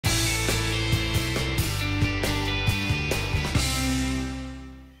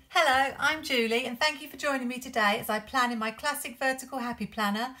I'm Julie and thank you for joining me today as I plan in my classic vertical happy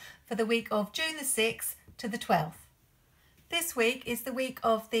planner for the week of June the 6th to the 12th. This week is the week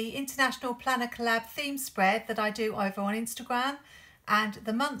of the International Planner Collab theme spread that I do over on Instagram, and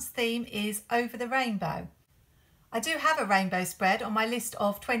the month's theme is Over the Rainbow. I do have a rainbow spread on my list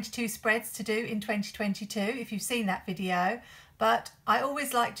of 22 spreads to do in 2022 if you've seen that video, but I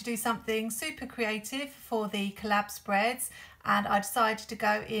always like to do something super creative for the collab spreads, and I decided to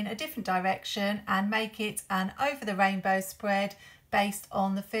go in a different direction and make it an over the rainbow spread based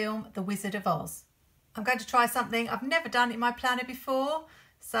on the film The Wizard of Oz. I'm going to try something I've never done in my planner before,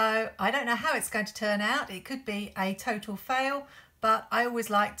 so I don't know how it's going to turn out. It could be a total fail, but I always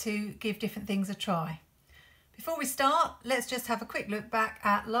like to give different things a try. Before we start, let's just have a quick look back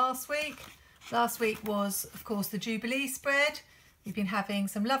at last week. Last week was, of course, the Jubilee spread. We've been having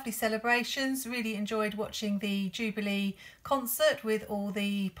some lovely celebrations. Really enjoyed watching the Jubilee concert with all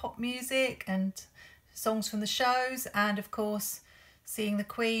the pop music and songs from the shows, and of course seeing the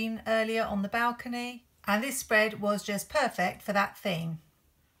Queen earlier on the balcony. And this spread was just perfect for that theme.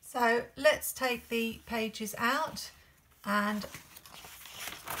 So let's take the pages out and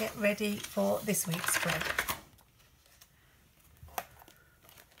get ready for this week's spread.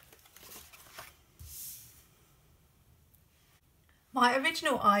 My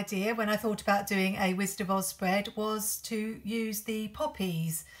original idea when I thought about doing a Wizard of Oz spread was to use the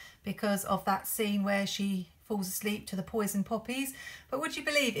poppies because of that scene where she falls asleep to the poison poppies. But would you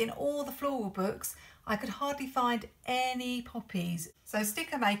believe, in all the floral books I could hardly find any poppies. So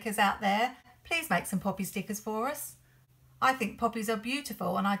sticker makers out there, please make some poppy stickers for us. I think poppies are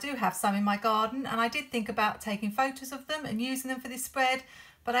beautiful and I do have some in my garden, and I did think about taking photos of them and using them for this spread,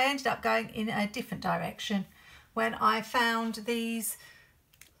 but I ended up going in a different direction when I found these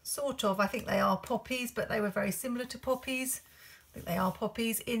sort of, I think they are poppies, but they were very similar to poppies. I think they are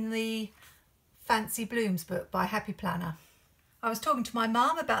poppies in the Fancy Blooms book by Happy Planner. I was talking to my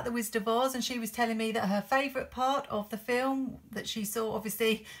mum about the Wizard of Oz, and she was telling me that her favourite part of the film that she saw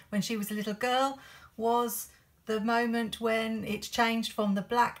obviously when she was a little girl was the moment when it changed from the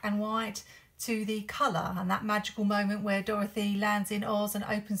black and white to the colour, and that magical moment where Dorothy lands in Oz and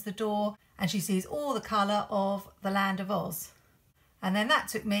opens the door and she sees all the colour of the land of Oz. And then that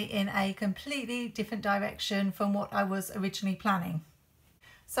took me in a completely different direction from what I was originally planning.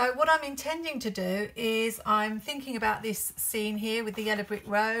 So what I'm intending to do is I'm thinking about this scene here with the yellow brick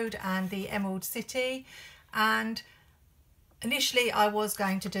road and the Emerald City, and initially I was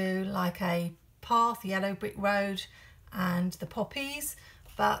going to do like a path, yellow brick road and the poppies,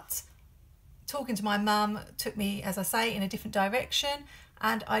 but talking to my mum took me, as I say, in a different direction,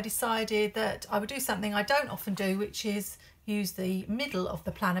 and I decided that I would do something I don't often do, which is use the middle of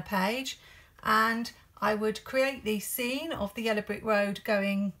the planner page, and I would create the scene of the yellow brick road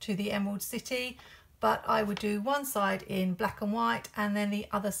going to the Emerald City, but I would do one side in black and white and then the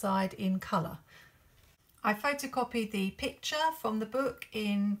other side in colour. I photocopied the picture from the book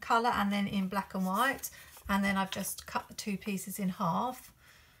in colour and then in black and white, and then I've just cut the two pieces in half.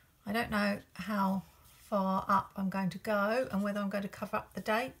 I don't know how far up I'm going to go and whether I'm going to cover up the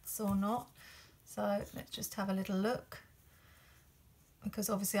dates or not, so let's just have a little look, because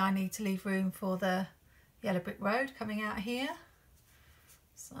obviously I need to leave room for the yellow brick road coming out here.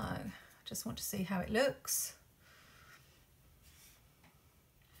 So I just want to see how it looks.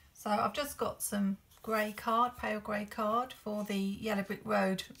 So I've just got some grey card, pale grey card for the yellow brick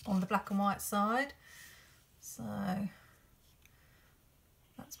road on the black and white side, so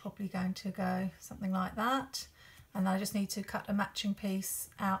that's probably going to go something like that, and I just need to cut a matching piece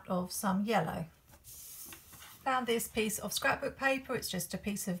out of some yellow. Found this piece of scrapbook paper. It's just a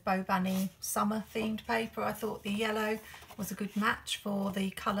piece of Bow Bunny summer themed paper. I thought the yellow was a good match for the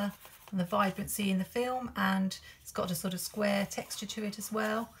colour and the vibrancy in the film, and it's got a sort of square texture to it as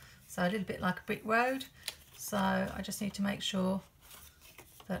well, so a little bit like a brick road. So I just need to make sure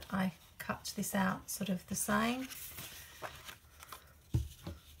that I cut this out sort of the same.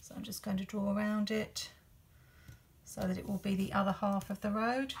 So I'm just going to draw around it so that it will be the other half of the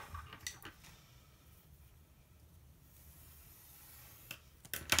road.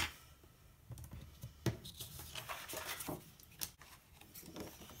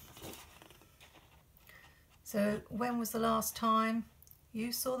 So when was the last time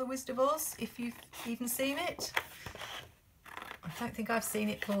you saw The Wizard of Oz, if you've even seen it? I don't think I've seen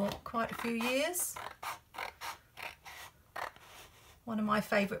it for quite a few years. One of my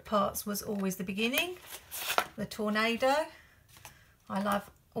favourite parts was always the beginning, the tornado. I love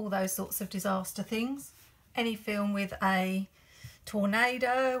all those sorts of disaster things. Any film with a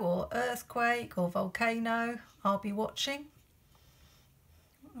tornado or earthquake or volcano, I'll be watching.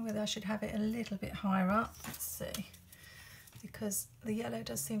 whether I should have it a little bit higher up. Let's see, because the yellow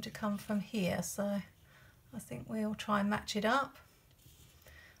does seem to come from here, so I think we'll try and match it up.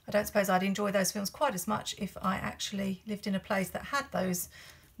 I don't suppose I'd enjoy those films quite as much if I actually lived in a place that had those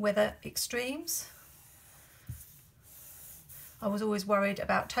weather extremes. I was always worried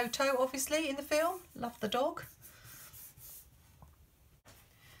about Toto, obviously, in the film. Loved the dog.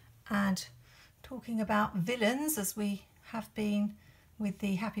 And talking about villains, as we have been with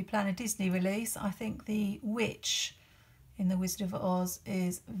the Happy Planner Disney release, I think the witch in The Wizard of Oz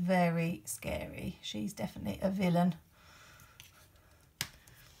is very scary. She's definitely a villain.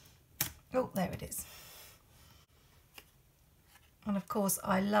 Oh, there it is. And of course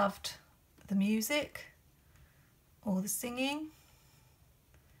I loved the music, all the singing.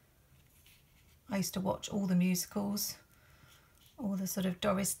 I used to watch all the musicals, all the sort of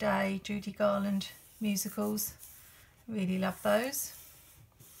Doris Day, Judy Garland musicals. Really love those.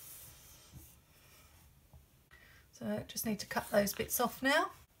 So just need to cut those bits off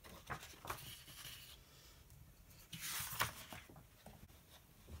now.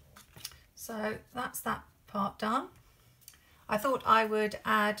 So that's that part done. I thought I would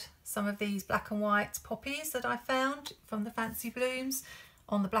add some of these black and white poppies that I found from the Fancy Blooms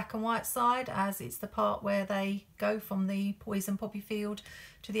on the black and white side, as it's the part where they go from the poison poppy field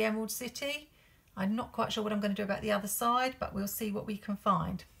to the Emerald City. I'm not quite sure what I'm going to do about the other side, but we'll see what we can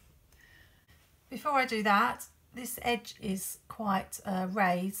find. Before I do that, this edge is quite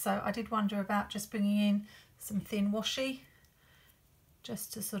raised, so I did wonder about just bringing in some thin washi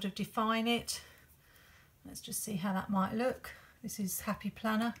just to sort of define it. Let's just see how that might look. This is Happy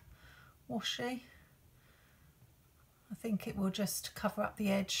Planner washi. I think it will just cover up the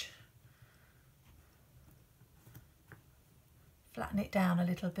edge, flatten it down a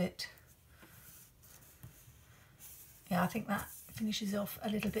little bit. Yeah, I think that finishes off a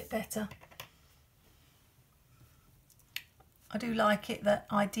little bit better. I do like it that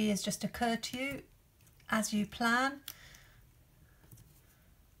ideas just occur to you as you plan.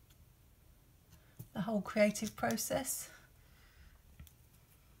 The whole creative process.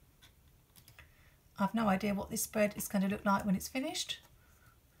 I've no idea what this spread is going to look like when it's finished.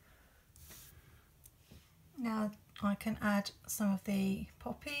 Now I can add some of the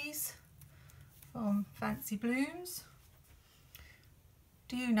poppies from Fancy Blooms.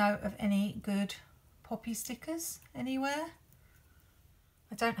 Do you know of any good poppy stickers anywhere?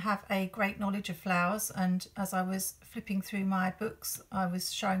 I don't have a great knowledge of flowers, and as I was flipping through my books I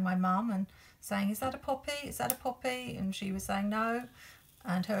was showing my mum and saying, is that a poppy? Is that a poppy? And she was saying no,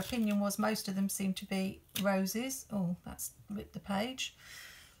 and her opinion was most of them seem to be roses. Oh, that's ripped the page.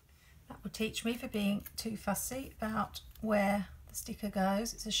 That would teach me for being too fussy about where the sticker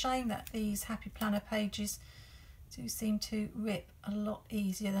goes. It's a shame that these Happy Planner pages do seem to rip a lot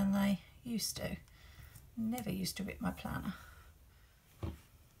easier than they used to. Never used to rip my planner.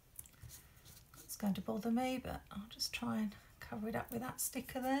 It's going to bother me, but I'll just try and cover it up with that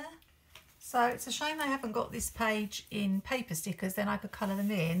sticker there. So it's a shame they haven't got this page in paper stickers, then I could colour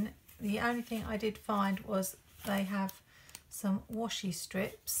them in. The only thing I did find was they have some washi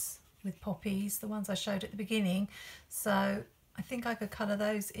strips with poppies, the ones I showed at the beginning. So I think I could colour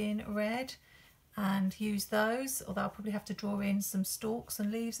those in red and use those, although I'll probably have to draw in some stalks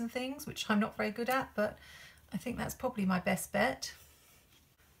and leaves and things, which I'm not very good at, but I think that's probably my best bet.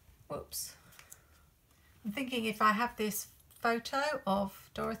 Whoops. I'm thinking if I have this photo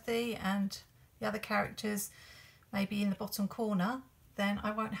of Dorothy and the other characters maybe in the bottom corner, then I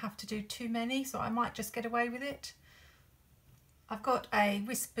won't have to do too many, so I might just get away with it. I've got a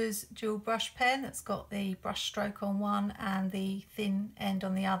Whispers dual brush pen that's got the brush stroke on one and the thin end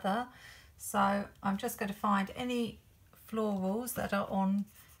on the other, so I'm just going to find any florals that are on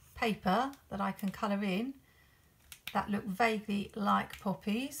paper that I can colour in that look vaguely like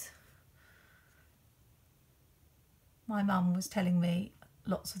poppies. My mum was telling me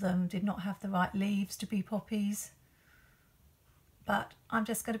lots of them did not have the right leaves to be poppies, but I'm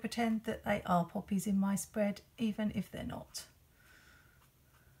just going to pretend that they are poppies in my spread, even if they're not.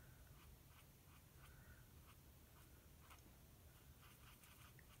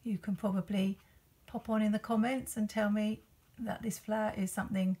 You can probably pop on in the comments and tell me that this flower is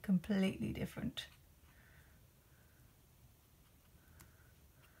something completely different.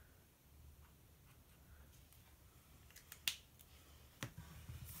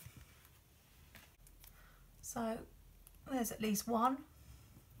 So there's at least one.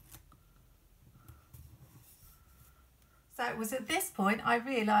 So it was at this point I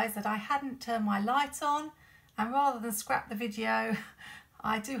realised that I hadn't turned my light on, and rather than scrap the video,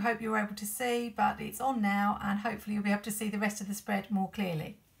 I do hope you're able to see, but it's on now and hopefully you'll be able to see the rest of the spread more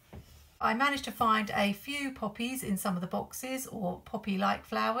clearly. I managed to find a few poppies in some of the boxes, or poppy-like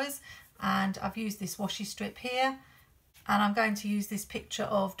flowers, and I've used this washi strip here, and I'm going to use this picture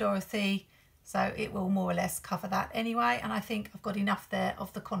of Dorothy, so it will more or less cover that anyway, and I think I've got enough there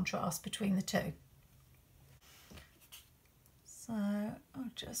of the contrast between the two. So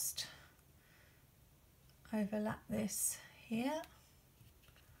I'll just overlap this here.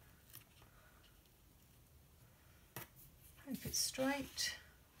 Hope it's straight.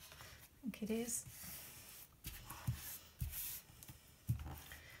 I think it is.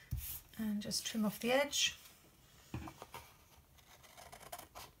 And just trim off the edge. I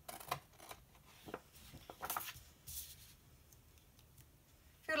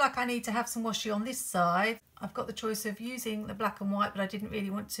feel like I need to have some washi on this side. I've got the choice of using the black and white, but I didn't really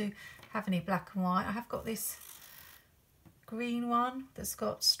want to have any black and white. I have got this green one that's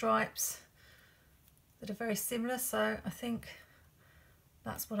got stripes that are very similar, so I think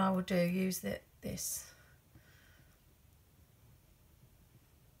that's what I will do, use this.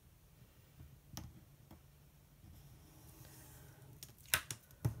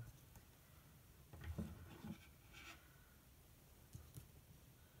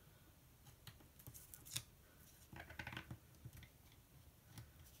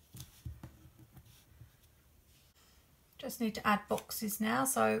 Just need to add boxes now,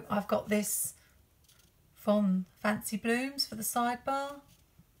 so I've got this from Fancy Blooms for the sidebar.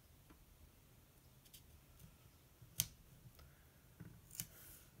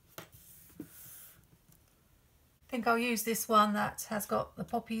 I think I'll use this one that has got the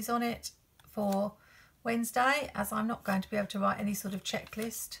poppies on it for Wednesday, as I'm not going to be able to write any sort of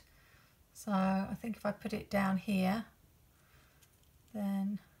checklist. So I think if I put it down here,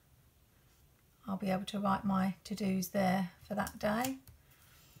 then I'll be able to write my to-dos there for that day.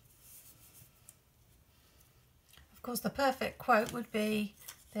 Of course, the perfect quote would be,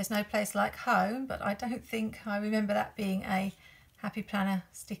 "There's no place like home," but I don't think I remember that being a Happy Planner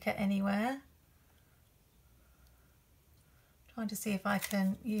sticker anywhere. Trying to see if I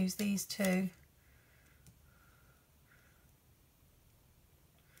can use these two.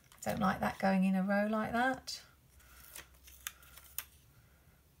 I don't like that going in a row like that.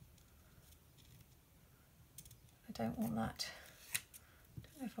 I don't want that. I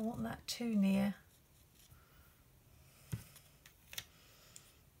don't know if I want that too near.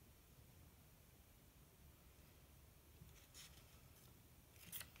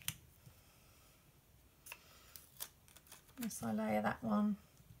 Yes, I layer that one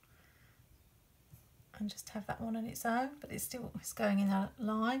and just have that one on its own, but it's going in a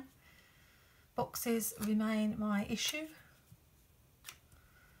line. Boxes remain my issue.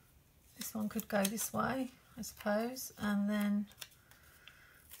 This one could go this way, I suppose, and then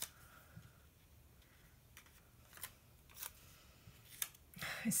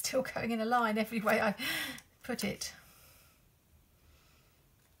it's still going in a line every way I put it.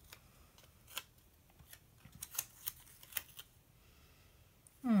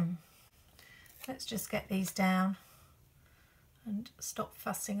 Let's just get these down and stop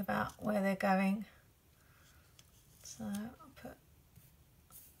fussing about where they're going. So I'll put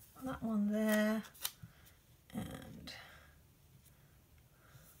that one there and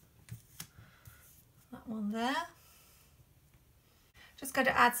that one there. Just going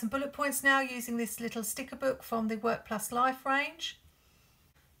to add some bullet points now using this little sticker book from the Work Plus Life range.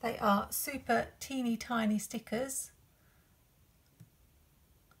 They are super teeny tiny stickers.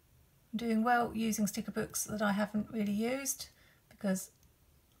 I'm doing well using sticker books that I haven't really used, because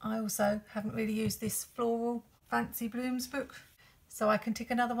I also haven't really used this floral Fancy Blooms book, so I can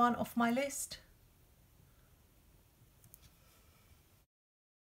tick another one off my list.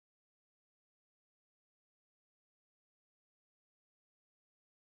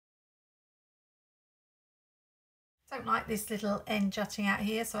 Don't like this little end jutting out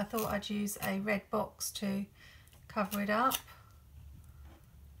here, so I thought I'd use a red box to cover it up.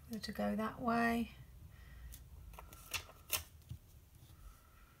 To go that way.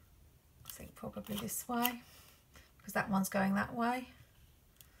 I think probably this way, because that one's going that way.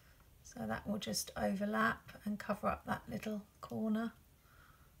 So that will just overlap and cover up that little corner.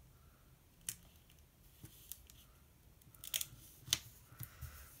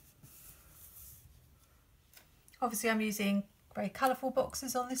 Obviously I'm using very colourful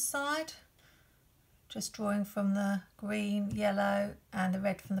boxes on this side. Just drawing from the green, yellow and the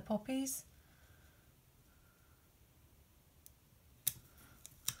red from the poppies.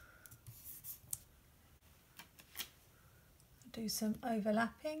 Do some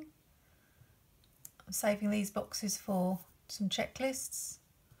overlapping. I'm saving these boxes for some checklists.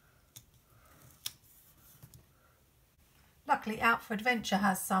 Luckily Out for Adventure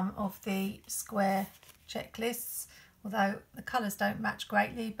has some of the square checklists, although the colours don't match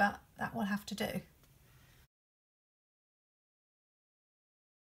greatly, but that will have to do.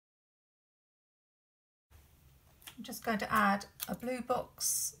 I'm just going to add a blue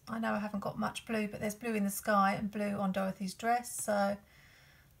box. I know I haven't got much blue, but there's blue in the sky and blue on Dorothy's dress, so I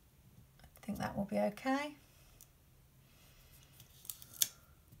think that will be okay.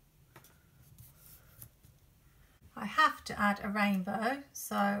 I have to add a rainbow,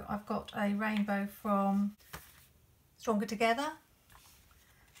 so I've got a rainbow from Stronger Together.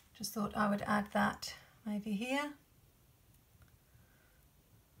 Just thought I would add that maybe here.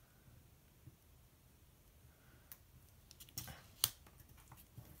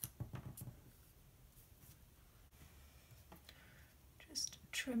 Just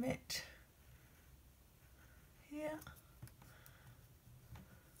trim it here.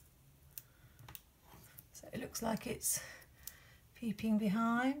 So it looks like it's peeping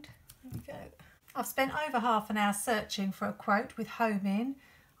behind. There we go. I've spent over half an hour searching for a quote with home in.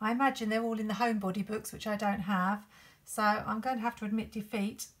 I imagine they're all in the homebody books, which I don't have. So I'm going to have to admit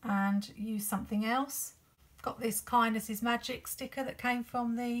defeat and use something else. I've got this Kindness is Magic sticker that came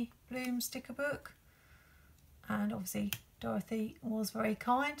from the Bloom sticker book. And obviously Dorothy was very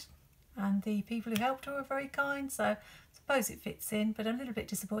kind and the people who helped her were very kind. So I suppose it fits in, but I'm a little bit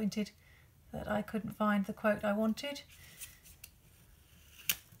disappointed that I couldn't find the quote I wanted.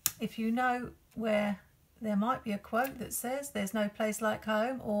 If you know where there might be a quote that says there's no place like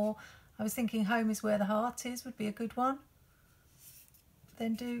home, or I was thinking home is where the heart is would be a good one,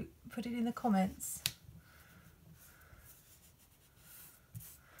 then do put it in the comments.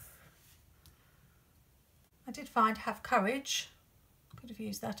 I did find Have Courage, could have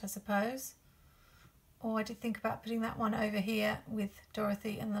used that I suppose, or I did think about putting that one over here with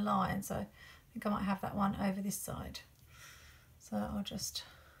Dorothy and the lion, so I think I might have that one over this side. So I'll just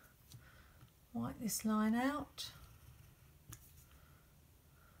wipe this line out.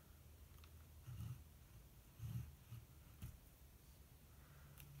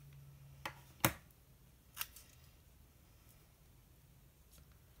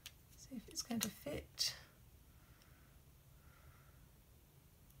 See if it's going to fit.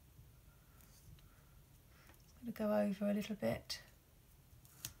 It's going to go over a little bit.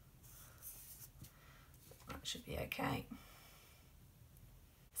 That should be okay.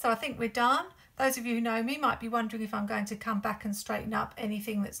 So I think we're done. Those of you who know me might be wondering if I'm going to come back and straighten up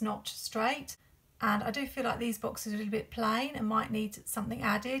anything that's not straight. And I do feel like these boxes are a little bit plain and might need something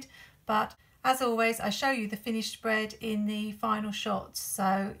added. But as always, I show you the finished spread in the final shots.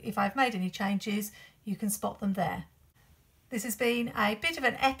 So if I've made any changes, you can spot them there. This has been a bit of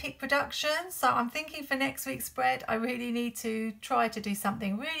an epic production. So I'm thinking for next week's spread, I really need to try to do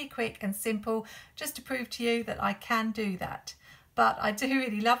something really quick and simple just to prove to you that I can do that. But I do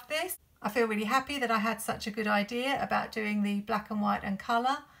really love this. I feel really happy that I had such a good idea about doing the black and white and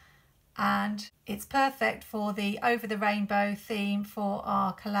colour, and it's perfect for the over the rainbow theme for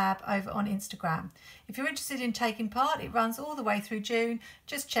our collab over on Instagram. If you're interested in taking part, it runs all the way through June.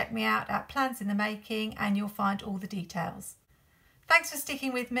 Just check me out at Plans in the Making and you'll find all the details. Thanks for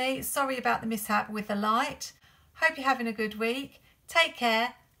sticking with me. Sorry about the mishap with the light. Hope you're having a good week. Take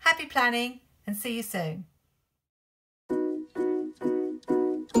care, happy planning and see you soon.